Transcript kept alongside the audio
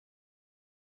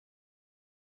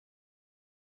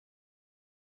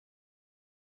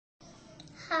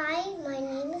Hi, my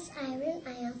name is Irene.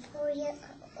 I am 4 years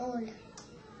old.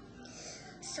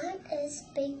 Sun is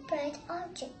big bright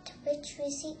object which we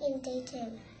see in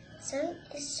daytime. Sun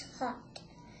is hot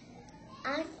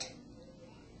and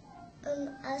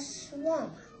us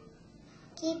warm.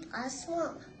 Keep us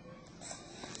warm.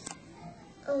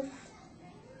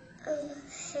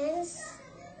 Hence,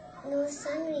 no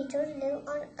sun we don't live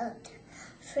on earth.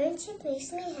 Friendship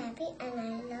makes me happy and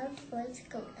I love to go to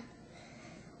school.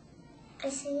 I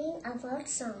sing about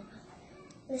song.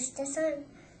 Mr.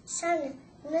 Sun,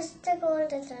 Mr.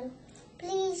 Golden Sun,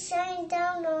 please shine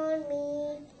down on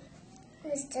me.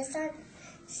 Mr. Sun,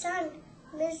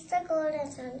 Mr. Golden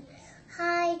Sun,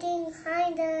 hiding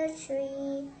behind the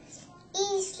tree.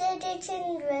 Each little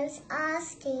children's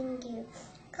asking you,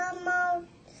 come out,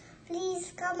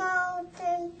 please come out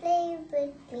and play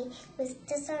with me.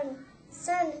 Mr. Sun,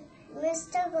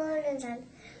 Mr. Golden Sun,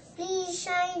 please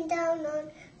shine down on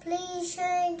me. Please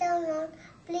shine down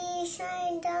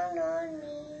on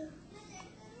me.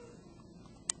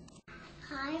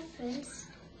 Hi friends,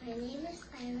 my name is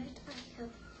Irene. I am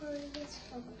 4 years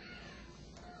old.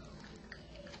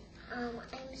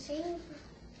 I'm saying.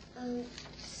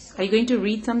 Are you going to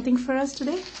read something for us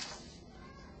today?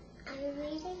 I'm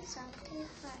reading something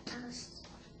for us.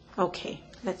 Okay,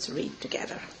 let's read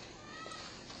together.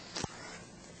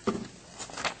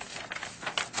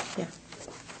 Yeah.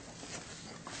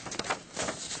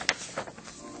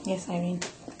 Yes, Irene.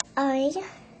 I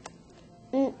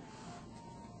am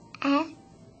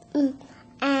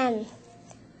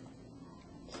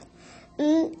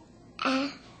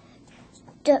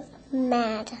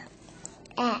mad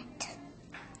at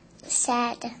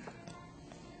sad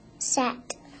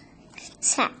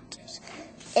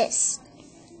is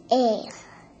a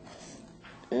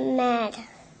mad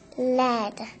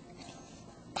lad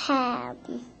Pam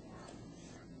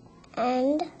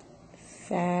and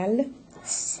Sal.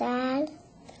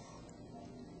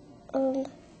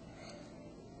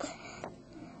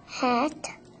 Hat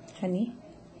Honey.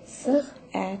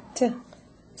 At.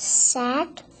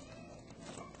 Sat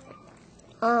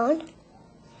on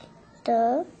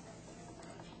the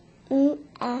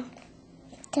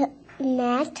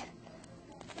mat.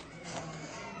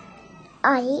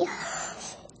 I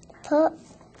put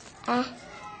at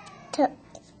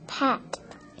pat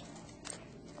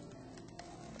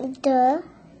the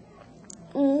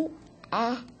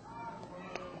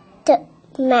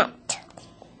mat.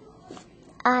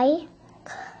 I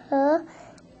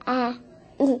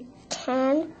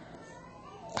can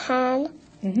pan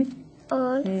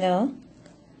on No.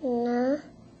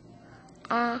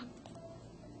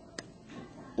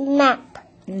 Nap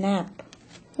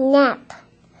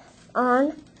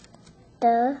on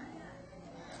the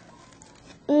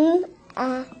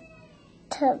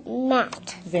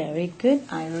mat. Very good,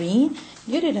 Irene.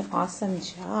 You did an awesome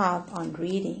job on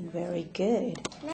reading. Very good.